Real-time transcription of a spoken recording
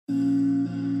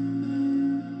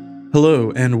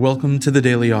Hello, and welcome to the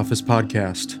Daily Office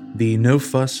Podcast, the No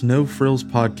Fuss, No Frills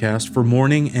podcast for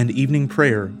morning and evening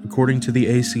prayer, according to the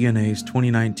ACNA's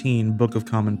 2019 Book of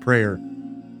Common Prayer.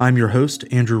 I'm your host,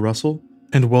 Andrew Russell,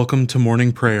 and welcome to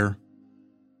morning prayer.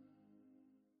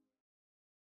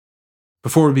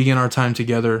 Before we begin our time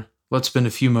together, let's spend a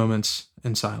few moments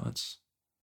in silence.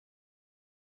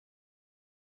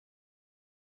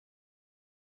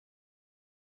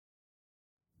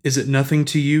 Is it nothing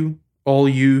to you, all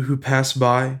you who pass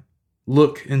by?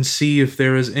 Look and see if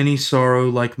there is any sorrow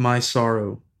like my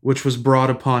sorrow, which was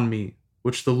brought upon me,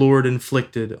 which the Lord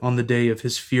inflicted on the day of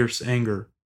his fierce anger.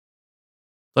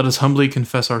 Let us humbly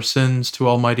confess our sins to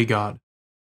Almighty God.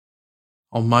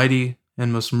 Almighty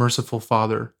and most merciful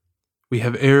Father, we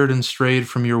have erred and strayed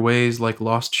from your ways like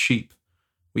lost sheep.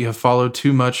 We have followed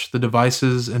too much the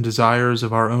devices and desires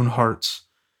of our own hearts.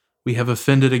 We have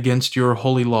offended against your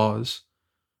holy laws.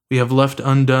 We have left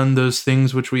undone those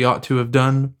things which we ought to have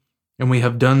done, and we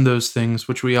have done those things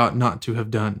which we ought not to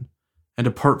have done. And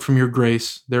apart from your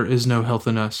grace, there is no health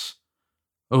in us.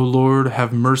 O Lord,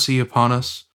 have mercy upon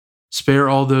us. Spare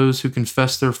all those who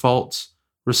confess their faults.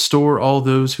 Restore all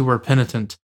those who are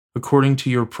penitent, according to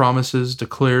your promises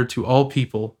declared to all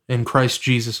people in Christ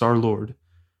Jesus our Lord.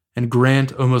 And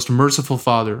grant, O most merciful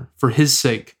Father, for his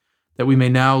sake, that we may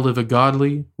now live a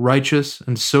godly, righteous,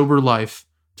 and sober life,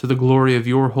 to the glory of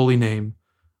your holy name.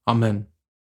 Amen.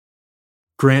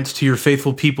 Grant to your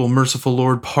faithful people, merciful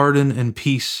Lord, pardon and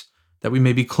peace, that we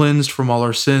may be cleansed from all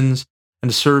our sins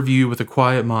and serve you with a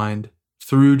quiet mind,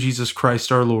 through Jesus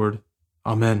Christ our Lord.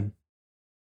 Amen.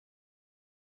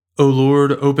 O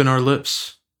Lord, open our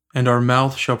lips, and our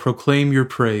mouth shall proclaim your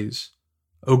praise.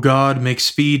 O God, make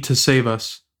speed to save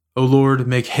us. O Lord,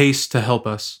 make haste to help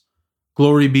us.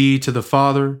 Glory be to the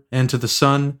Father, and to the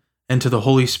Son, and to the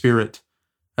Holy Spirit,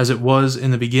 as it was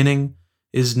in the beginning,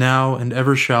 is now, and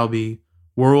ever shall be,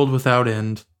 world without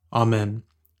end. Amen.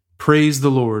 Praise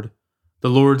the Lord. The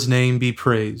Lord's name be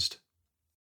praised.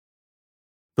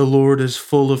 The Lord is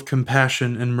full of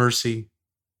compassion and mercy.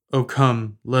 O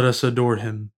come, let us adore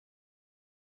him.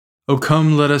 O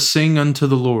come, let us sing unto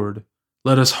the Lord.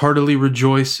 Let us heartily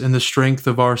rejoice in the strength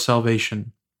of our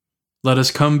salvation. Let us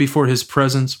come before his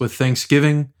presence with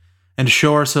thanksgiving, and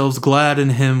show ourselves glad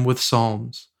in him with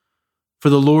psalms. For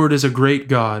the Lord is a great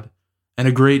God, and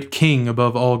a great King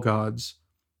above all gods.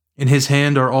 In his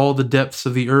hand are all the depths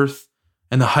of the earth,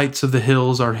 and the heights of the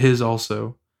hills are his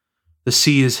also. The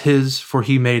sea is his, for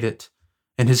he made it,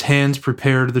 and his hands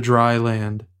prepared the dry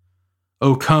land.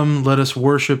 O come, let us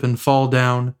worship and fall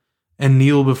down, and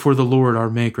kneel before the Lord our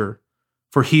Maker.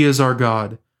 For he is our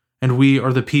God, and we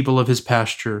are the people of his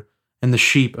pasture, and the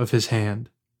sheep of his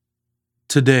hand.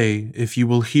 Today, if you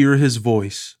will hear his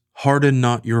voice, harden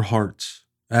not your hearts,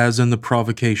 as in the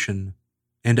provocation,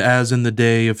 and as in the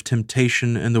day of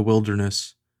temptation in the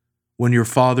wilderness, when your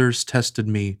fathers tested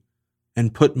me,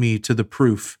 and put me to the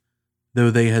proof,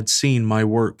 though they had seen my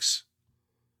works.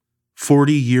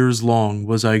 40 years long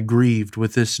was I grieved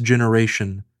with this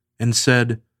generation, and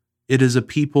said, It is a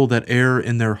people that err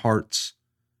in their hearts,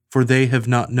 for they have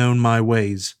not known my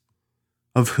ways,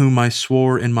 of whom I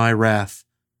swore in my wrath,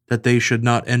 that they should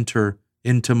not enter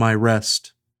into my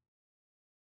rest.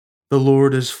 The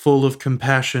Lord is full of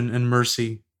compassion and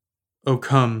mercy. O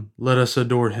come, let us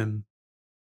adore him.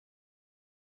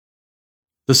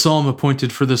 The psalm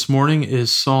appointed for this morning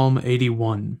is Psalm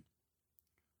 81.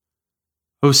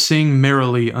 O sing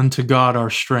merrily unto God our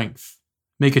strength.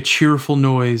 Make a cheerful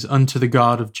noise unto the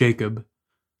God of Jacob.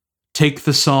 Take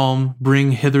the psalm,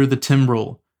 bring hither the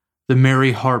timbrel, the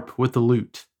merry harp with the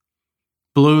lute.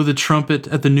 Blow the trumpet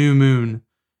at the new moon,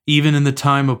 even in the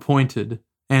time appointed,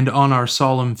 and on our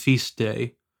solemn feast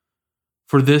day.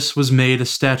 For this was made a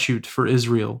statute for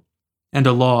Israel, and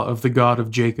a law of the God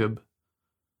of Jacob.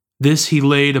 This he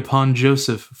laid upon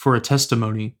Joseph for a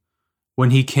testimony,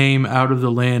 when he came out of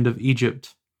the land of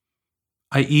Egypt.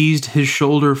 I eased his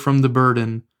shoulder from the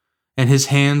burden, and his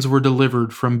hands were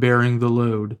delivered from bearing the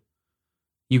load.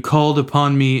 You called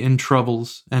upon me in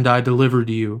troubles, and I delivered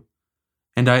you.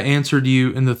 And I answered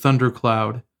you in the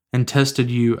thundercloud, and tested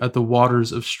you at the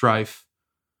waters of strife.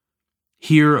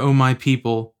 Hear, O my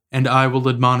people, and I will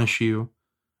admonish you,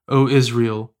 O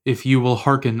Israel, if you will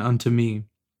hearken unto me.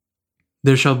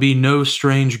 There shall be no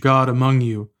strange God among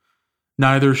you,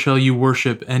 neither shall you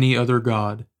worship any other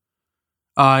God.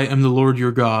 I am the Lord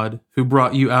your God, who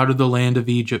brought you out of the land of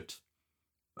Egypt.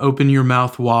 Open your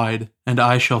mouth wide, and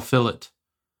I shall fill it.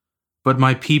 But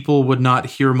my people would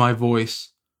not hear my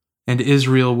voice, and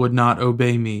Israel would not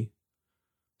obey me.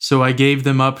 So I gave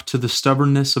them up to the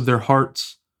stubbornness of their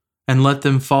hearts, and let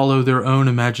them follow their own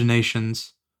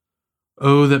imaginations.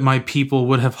 Oh, that my people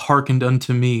would have hearkened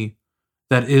unto me,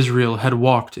 that Israel had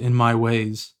walked in my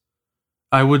ways.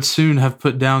 I would soon have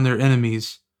put down their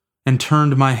enemies, and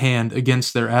turned my hand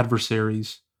against their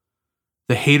adversaries.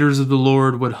 The haters of the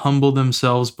Lord would humble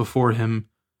themselves before him,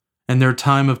 and their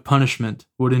time of punishment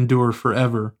would endure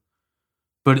forever.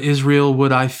 But Israel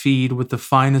would I feed with the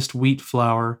finest wheat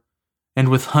flour, and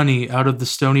with honey out of the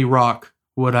stony rock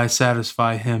would I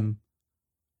satisfy him.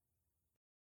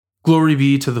 Glory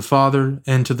be to the Father,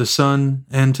 and to the Son,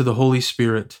 and to the Holy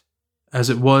Spirit, as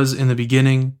it was in the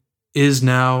beginning, is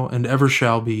now, and ever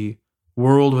shall be,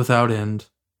 world without end.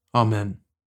 Amen.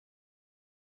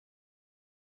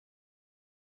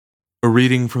 A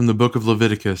reading from the book of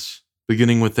Leviticus,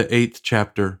 beginning with the 8th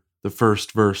chapter, the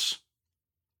first verse.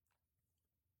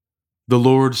 The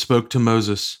Lord spoke to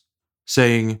Moses,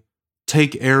 saying,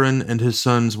 Take Aaron and his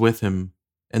sons with him,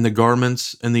 and the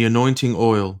garments, and the anointing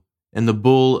oil, and the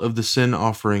bull of the sin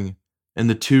offering, and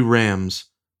the 2 rams,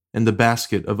 and the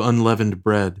basket of unleavened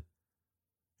bread,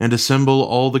 and assemble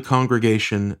all the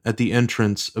congregation at the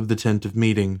entrance of the tent of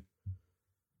meeting.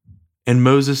 And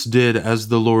Moses did as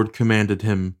the Lord commanded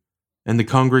him, and the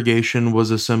congregation was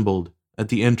assembled at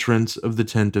the entrance of the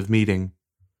tent of meeting.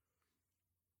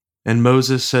 And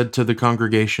Moses said to the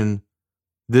congregation,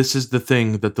 This is the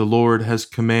thing that the Lord has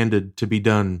commanded to be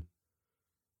done.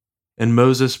 And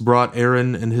Moses brought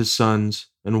Aaron and his sons,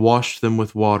 and washed them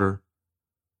with water.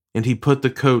 And he put the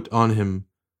coat on him,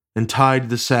 and tied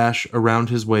the sash around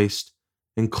his waist,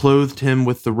 and clothed him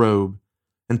with the robe,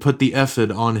 and put the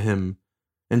ephod on him,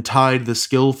 and tied the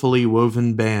skillfully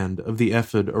woven band of the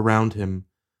ephod around him,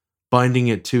 binding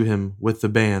it to him with the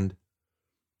band.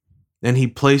 And he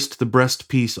placed the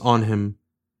breastpiece on him,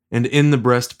 and in the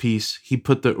breastpiece he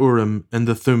put the Urim and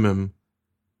the Thummim.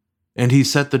 And he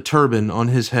set the turban on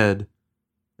his head,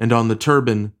 and on the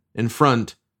turban, in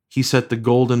front, he set the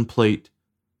golden plate,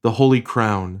 the holy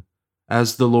crown,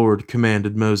 as the Lord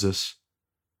commanded Moses.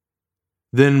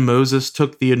 Then Moses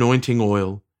took the anointing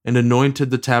oil, and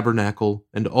anointed the tabernacle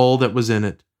and all that was in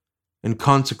it, and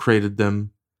consecrated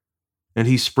them. And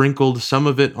he sprinkled some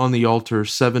of it on the altar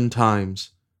 7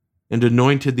 times, and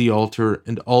anointed the altar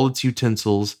and all its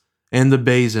utensils, and the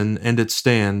basin and its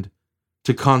stand,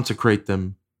 to consecrate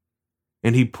them.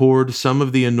 And he poured some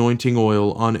of the anointing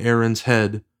oil on Aaron's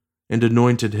head, and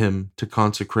anointed him to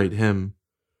consecrate him.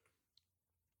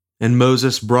 And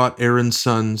Moses brought Aaron's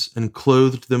sons, and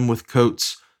clothed them with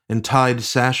coats, and tied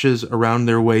sashes around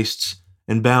their waists,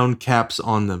 and bound caps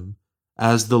on them,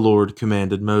 as the Lord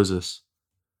commanded Moses.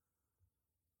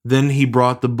 Then he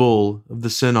brought the bull of the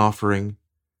sin offering,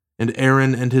 and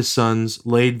Aaron and his sons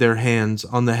laid their hands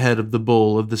on the head of the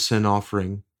bull of the sin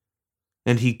offering.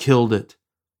 And he killed it.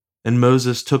 And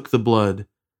Moses took the blood,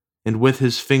 and with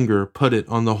his finger put it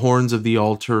on the horns of the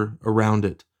altar around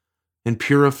it, and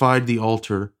purified the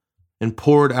altar, and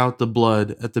poured out the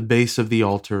blood at the base of the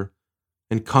altar,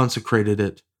 and consecrated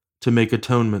it, to make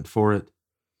atonement for it.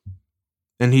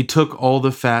 And he took all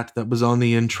the fat that was on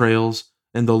the entrails,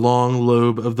 and the long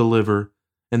lobe of the liver,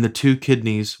 and the 2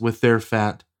 kidneys with their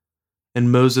fat,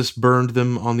 and Moses burned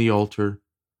them on the altar.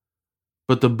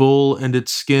 But the bull and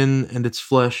its skin and its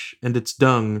flesh and its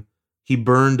dung he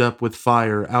burned up with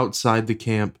fire outside the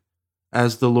camp,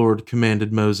 as the Lord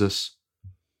commanded Moses.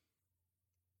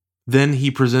 Then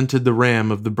he presented the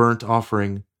ram of the burnt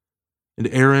offering, and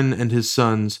Aaron and his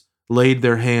sons laid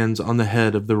their hands on the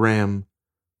head of the ram,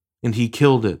 and he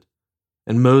killed it,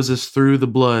 and Moses threw the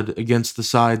blood against the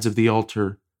sides of the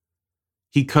altar.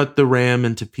 He cut the ram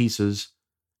into pieces,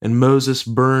 and Moses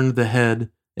burned the head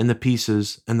and the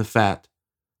pieces and the fat.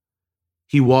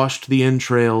 He washed the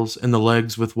entrails and the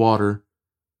legs with water,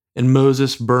 and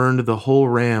Moses burned the whole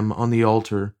ram on the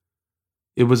altar.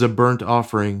 It was a burnt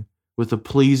offering with a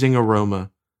pleasing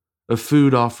aroma, a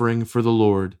food offering for the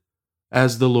Lord,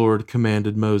 as the Lord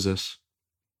commanded Moses.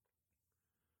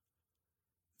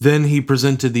 Then he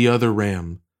presented the other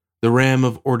ram, the ram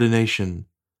of ordination,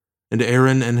 and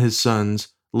Aaron and his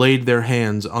sons laid their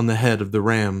hands on the head of the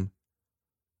ram.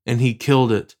 And he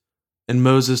killed it, and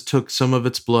Moses took some of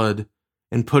its blood,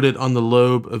 and put it on the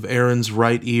lobe of Aaron's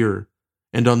right ear,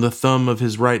 and on the thumb of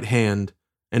his right hand,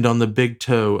 and on the big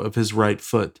toe of his right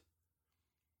foot.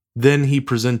 Then he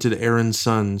presented Aaron's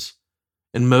sons,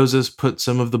 and Moses put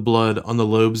some of the blood on the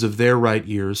lobes of their right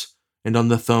ears, and on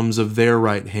the thumbs of their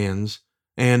right hands,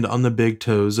 and on the big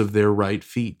toes of their right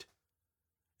feet.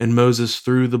 And Moses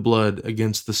threw the blood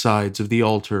against the sides of the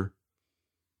altar.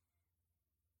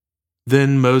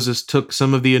 Then Moses took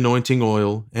some of the anointing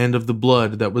oil and of the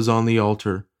blood that was on the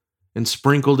altar, and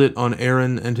sprinkled it on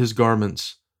Aaron and his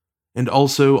garments, and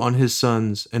also on his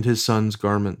sons'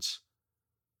 garments.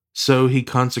 So he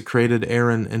consecrated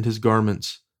Aaron and his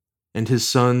garments, and his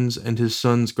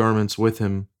sons' garments with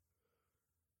him.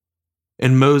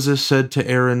 And Moses said to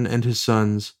Aaron and his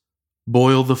sons,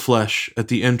 "Boil the flesh at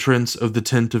the entrance of the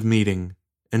tent of meeting,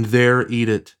 and there eat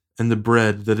it, and the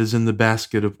bread that is in the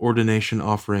basket of ordination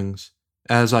offerings,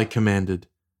 as I commanded,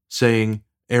 saying,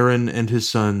 Aaron and his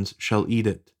sons shall eat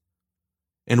it.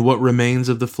 And what remains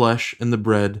of the flesh and the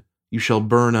bread you shall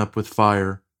burn up with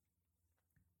fire.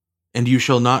 And you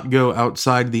shall not go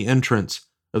outside the entrance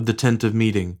of the tent of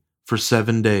meeting for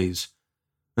 7 days,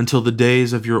 until the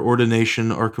days of your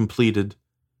ordination are completed,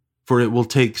 for it will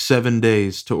take 7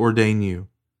 days to ordain you.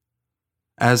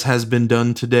 As has been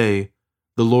done today,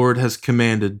 the Lord has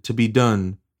commanded to be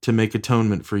done to make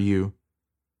atonement for you.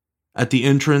 At the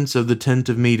entrance of the tent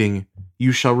of meeting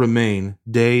you shall remain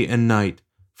day and night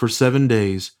for 7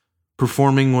 days,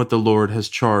 performing what the Lord has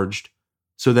charged,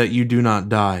 so that you do not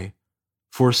die,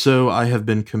 for so I have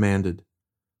been commanded."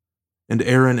 And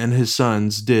Aaron and his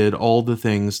sons did all the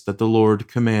things that the Lord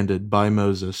commanded by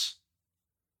Moses.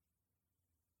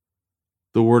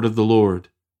 The word of the Lord.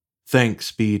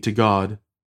 Thanks be to God.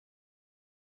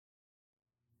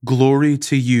 Glory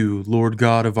to you, Lord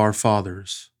God of our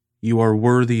fathers. You are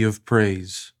worthy of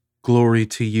praise. Glory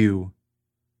to you.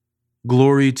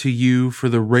 Glory to you for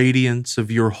the radiance of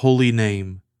your holy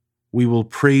name. We will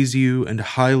praise you and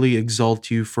highly exalt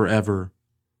you forever.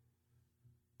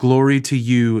 Glory to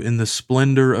you in the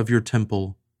splendor of your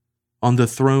temple. On the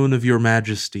throne of your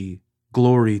majesty,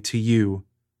 glory to you.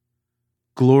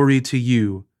 Glory to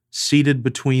you, seated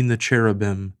between the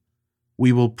cherubim.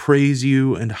 We will praise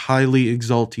you and highly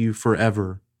exalt you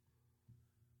forever.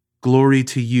 Glory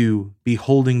to you,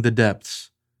 beholding the depths.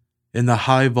 In the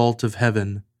high vault of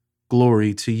heaven,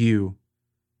 glory to you.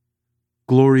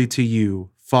 Glory to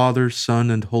you, Father, Son,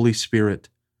 and Holy Spirit.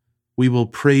 We will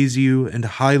praise you and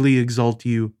highly exalt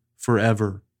you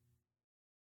forever.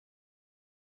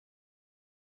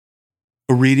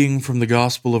 A reading from the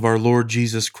Gospel of our Lord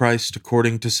Jesus Christ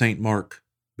according to St. Mark,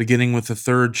 beginning with the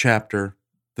 3rd chapter,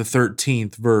 the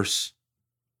 13th verse.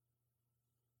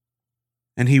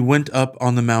 And he went up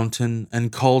on the mountain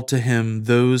and called to him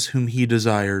those whom he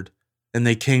desired, and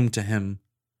they came to him.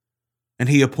 And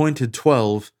he appointed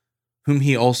 12, whom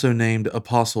he also named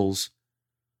apostles,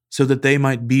 so that they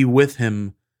might be with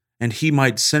him, and he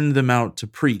might send them out to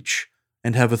preach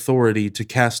and have authority to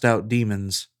cast out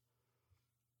demons.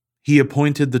 He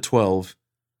appointed the 12,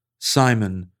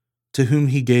 Simon, to whom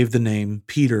he gave the name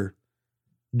Peter,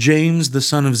 James the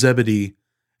son of Zebedee,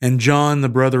 and John the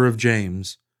brother of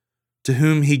James, to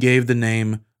whom he gave the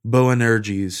name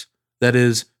Boanerges, that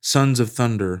is, sons of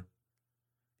thunder,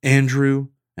 Andrew,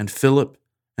 and Philip,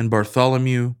 and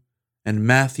Bartholomew, and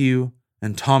Matthew,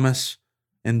 and Thomas,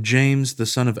 and James the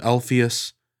son of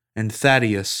Alphaeus, and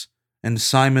Thaddeus, and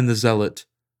Simon the Zealot,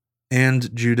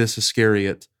 and Judas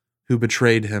Iscariot, who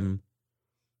betrayed him.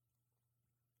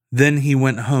 Then he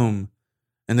went home,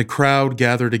 and the crowd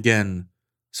gathered again,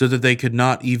 so that they could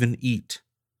not even eat.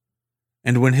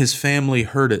 And when his family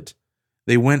heard it,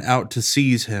 they went out to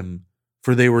seize him,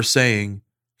 for they were saying,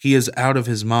 "He is out of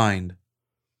his mind."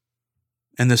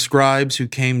 And the scribes who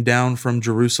came down from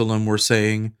Jerusalem were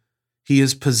saying, "He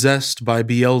is possessed by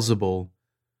Beelzebul,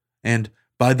 and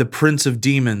by the prince of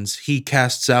demons he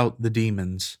casts out the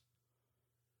demons."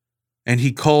 And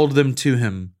he called them to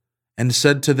him, and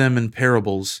said to them in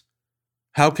parables,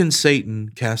 "How can Satan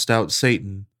cast out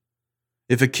Satan?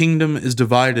 If a kingdom is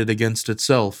divided against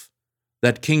itself,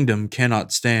 that kingdom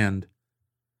cannot stand.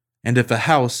 And if a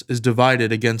house is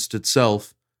divided against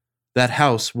itself, that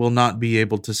house will not be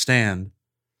able to stand.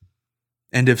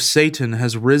 And if Satan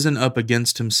has risen up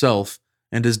against himself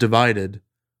and is divided,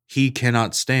 he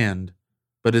cannot stand,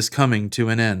 but is coming to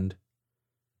an end.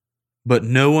 But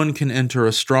no one can enter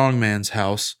a strong man's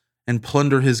house and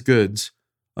plunder his goods,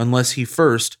 unless he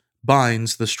first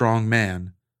binds the strong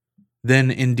man.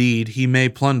 Then indeed he may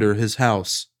plunder his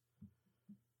house.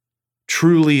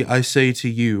 Truly I say to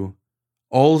you,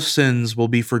 all sins will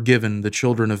be forgiven the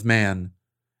children of man,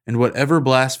 and whatever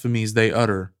blasphemies they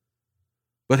utter.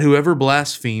 But whoever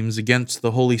blasphemes against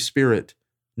the Holy Spirit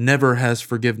never has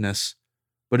forgiveness,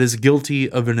 but is guilty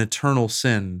of an eternal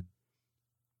sin.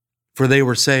 For they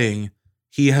were saying,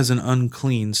 "He has an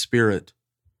unclean spirit."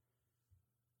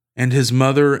 And his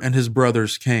mother and his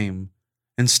brothers came,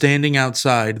 and standing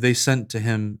outside they sent to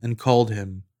him and called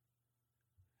him.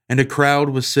 And a crowd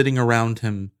was sitting around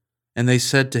him, and they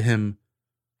said to him,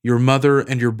 "Your mother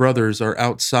and your brothers are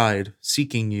outside,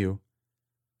 seeking you."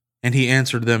 And he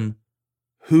answered them,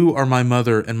 "Who are my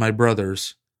mother and my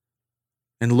brothers?"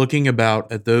 And looking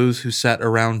about at those who sat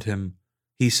around him,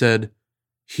 he said,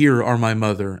 "Here are my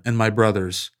mother and my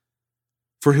brothers.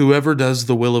 For whoever does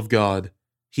the will of God,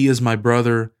 he is my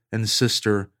brother and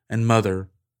sister and mother.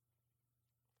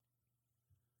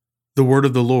 The word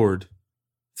of the Lord.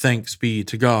 Thanks be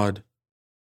to God.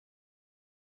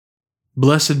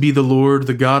 Blessed be the Lord,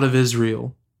 the God of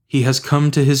Israel. He has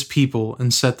come to his people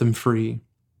and set them free.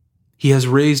 He has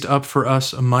raised up for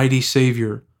us a mighty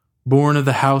Savior, born of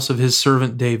the house of his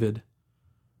servant David.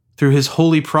 Through his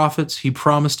holy prophets he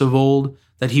promised of old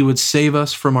that he would save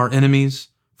us from our enemies,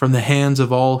 from the hands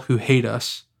of all who hate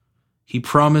us. He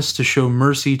promised to show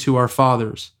mercy to our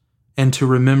fathers, and to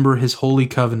remember his holy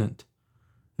covenant.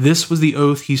 This was the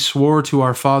oath he swore to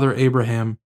our father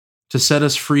Abraham, to set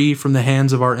us free from the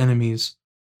hands of our enemies,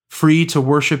 free to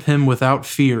worship him without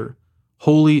fear,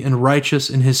 holy and righteous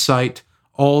in his sight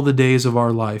all the days of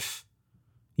our life.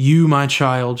 You, my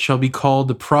child, shall be called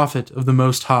the prophet of the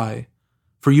Most High,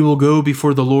 for you will go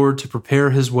before the Lord to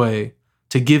prepare his way,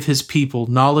 to give his people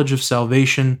knowledge of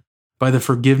salvation by the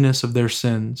forgiveness of their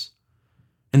sins.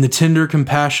 In the tender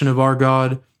compassion of our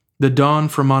God, the dawn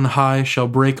from on high shall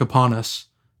break upon us,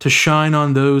 to shine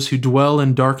on those who dwell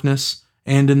in darkness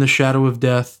and in the shadow of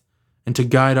death, and to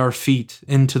guide our feet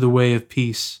into the way of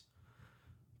peace.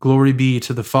 Glory be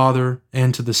to the Father,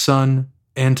 and to the Son,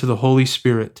 and to the Holy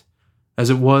Spirit, as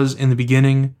it was in the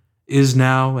beginning, is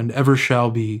now, and ever shall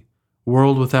be,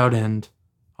 world without end.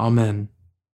 Amen.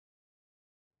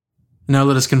 Now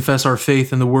let us confess our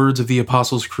faith in the words of the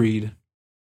Apostles' Creed.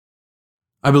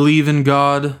 I believe in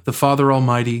God, the Father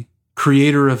Almighty,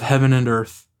 creator of heaven and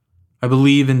earth. I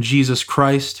believe in Jesus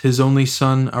Christ, his only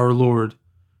Son, our Lord.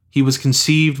 He was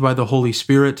conceived by the Holy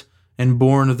Spirit and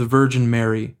born of the Virgin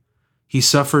Mary. He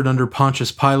suffered under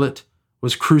Pontius Pilate,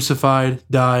 was crucified,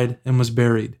 died, and was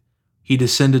buried. He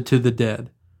descended to the dead.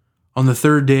 On the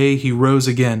third day he rose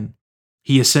again.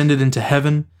 He ascended into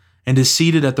heaven and is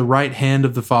seated at the right hand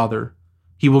of the Father.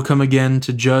 He will come again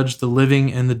to judge the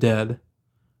living and the dead.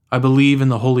 I believe in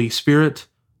the Holy Spirit,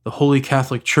 the Holy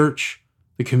Catholic Church,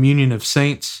 the communion of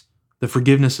saints, the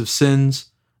forgiveness of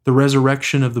sins, the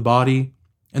resurrection of the body,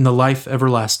 and the life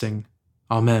everlasting.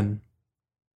 Amen.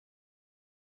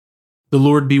 The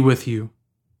Lord be with you,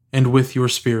 and with your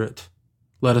spirit.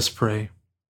 Let us pray.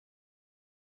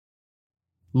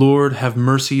 Lord, have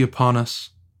mercy upon us.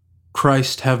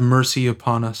 Christ, have mercy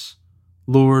upon us.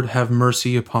 Lord, have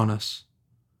mercy upon us.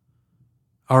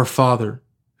 Our Father,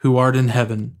 who art in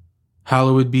heaven,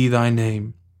 hallowed be thy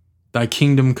name. Thy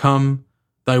kingdom come,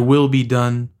 thy will be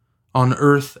done, on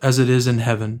earth as it is in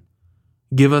heaven.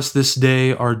 Give us this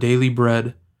day our daily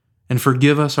bread, and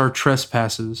forgive us our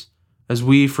trespasses, as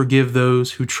we forgive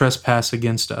those who trespass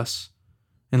against us.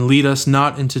 And lead us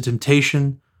not into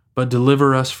temptation, but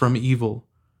deliver us from evil.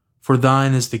 For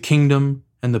thine is the kingdom,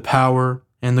 and the power,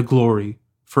 and the glory,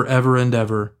 forever and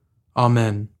ever.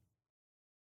 Amen.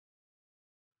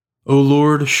 O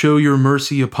Lord, show your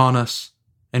mercy upon us,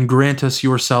 and grant us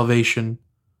your salvation.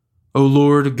 O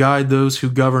Lord, guide those who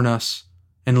govern us,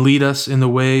 and lead us in the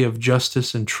way of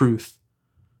justice and truth.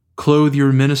 Clothe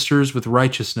your ministers with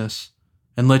righteousness,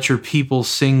 and let your people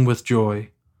sing with joy.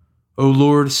 O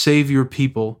Lord, save your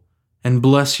people, and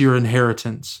bless your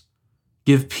inheritance.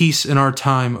 Give peace in our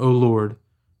time, O Lord,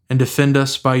 and defend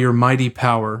us by your mighty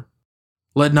power.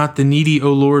 Let not the needy,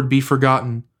 O Lord, be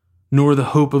forgotten, nor the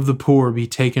hope of the poor be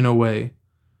taken away.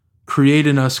 Create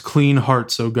in us clean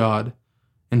hearts, O God,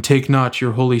 and take not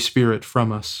your Holy Spirit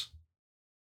from us.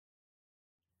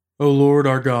 O Lord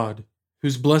our God,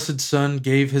 whose blessed Son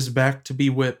gave his back to be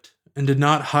whipped, and did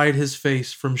not hide his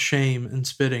face from shame and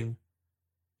spitting,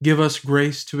 give us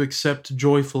grace to accept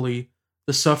joyfully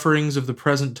the sufferings of the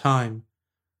present time,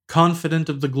 confident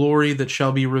of the glory that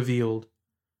shall be revealed.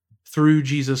 Through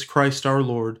Jesus Christ our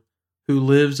Lord, who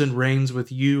lives and reigns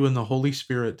with you in the Holy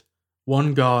Spirit,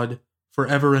 one God,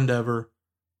 forever and ever.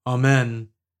 Amen.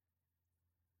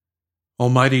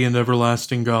 Almighty and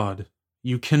everlasting God,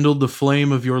 you kindled the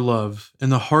flame of your love in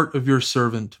the heart of your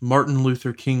servant, Martin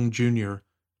Luther King, Jr.,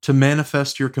 to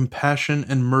manifest your compassion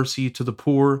and mercy to the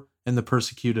poor and the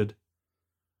persecuted.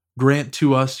 Grant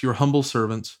to us, your humble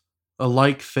servants, a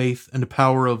like faith and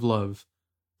power of love,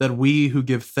 that we who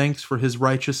give thanks for his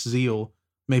righteous zeal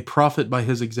may profit by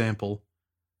his example.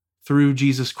 Through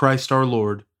Jesus Christ our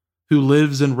Lord, who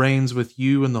lives and reigns with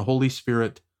you in the Holy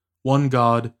Spirit, one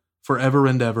God, forever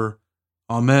and ever.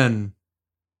 Amen.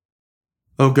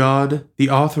 O God, the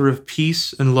author of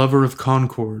peace and lover of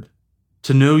concord,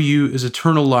 to know you is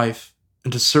eternal life,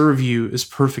 and to serve you is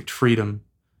perfect freedom.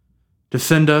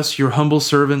 Defend us, your humble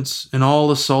servants, in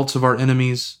all assaults of our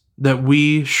enemies, that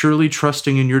we, surely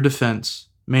trusting in your defense,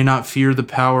 may not fear the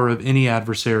power of any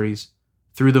adversaries,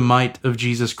 through the might of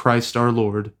Jesus Christ our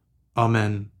Lord.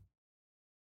 Amen.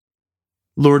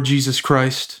 Lord Jesus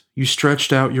Christ, you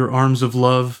stretched out your arms of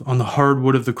love on the hard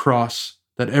wood of the cross,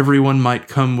 that everyone might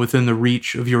come within the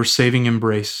reach of your saving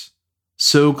embrace.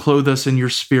 So clothe us in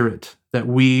your Spirit, that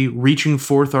we, reaching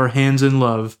forth our hands in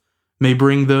love, may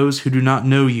bring those who do not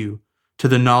know you to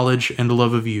the knowledge and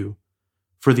love of you,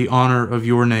 for the honor of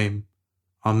your name.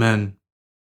 Amen.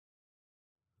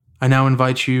 I now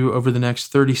invite you over the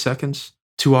next 30 seconds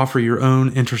to offer your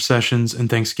own intercessions and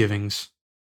thanksgivings.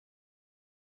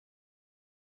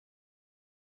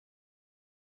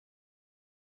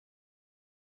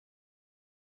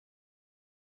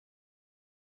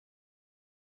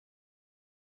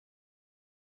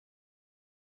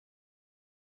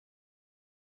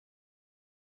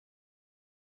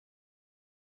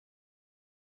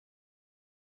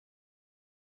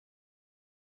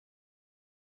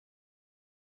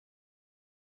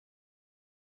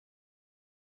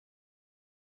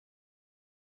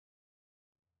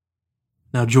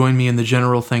 Now join me in the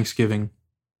general thanksgiving.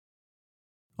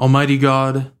 Almighty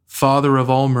God, Father of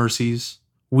all mercies,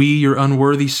 we, your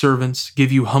unworthy servants,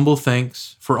 give you humble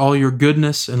thanks for all your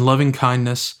goodness and loving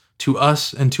kindness to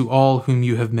us and to all whom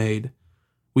you have made.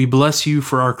 We bless you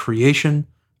for our creation,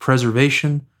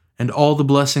 preservation, and all the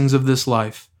blessings of this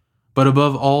life, but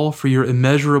above all for your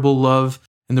immeasurable love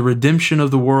and the redemption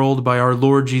of the world by our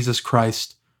Lord Jesus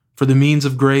Christ, for the means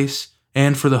of grace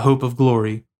and for the hope of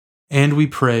glory. And we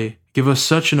pray, give us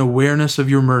such an awareness of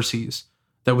your mercies,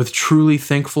 that with truly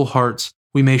thankful hearts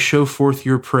we may show forth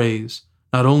your praise,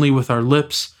 not only with our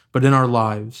lips, but in our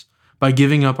lives, by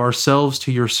giving up ourselves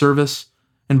to your service,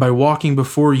 and by walking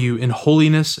before you in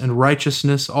holiness and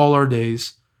righteousness all our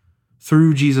days.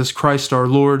 Through Jesus Christ our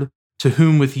Lord, to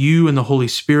whom with you and the Holy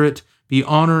Spirit be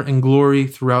honor and glory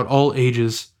throughout all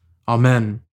ages.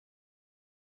 Amen.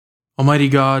 Almighty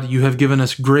God, you have given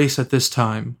us grace at this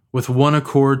time, with one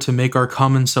accord to make our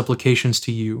common supplications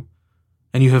to you.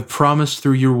 And you have promised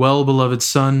through your well-beloved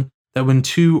Son that when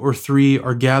 2 or 3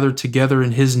 are gathered together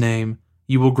in his name,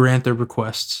 you will grant their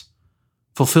requests.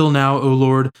 Fulfill now, O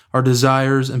Lord, our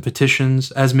desires and petitions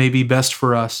as may be best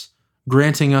for us,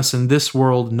 granting us in this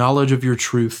world knowledge of your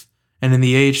truth, and in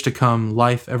the age to come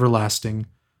life everlasting.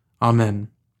 Amen.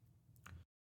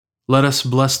 Let us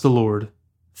bless the Lord.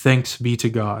 Thanks be to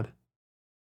God.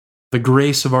 The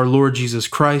grace of our Lord Jesus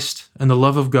Christ, and the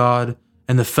love of God,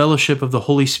 and the fellowship of the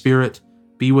Holy Spirit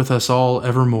be with us all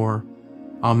evermore.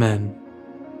 Amen.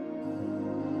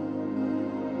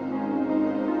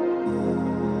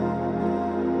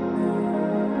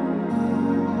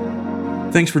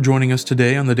 Thanks for joining us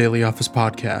today on the Daily Office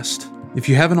Podcast. If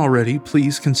you haven't already,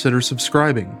 please consider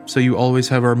subscribing so you always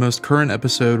have our most current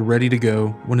episode ready to go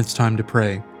when it's time to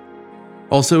pray.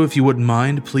 Also, if you wouldn't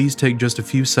mind, please take just a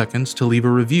few seconds to leave a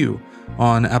review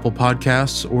on Apple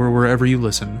Podcasts or wherever you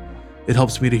listen. It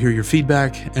helps me to hear your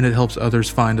feedback, and it helps others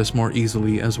find us more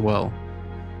easily as well.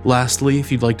 Lastly,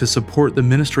 if you'd like to support the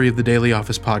ministry of the Daily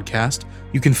Office Podcast,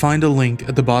 you can find a link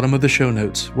at the bottom of the show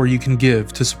notes where you can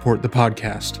give to support the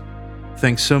podcast.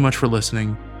 Thanks so much for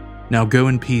listening. Now go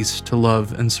in peace to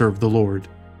love and serve the Lord.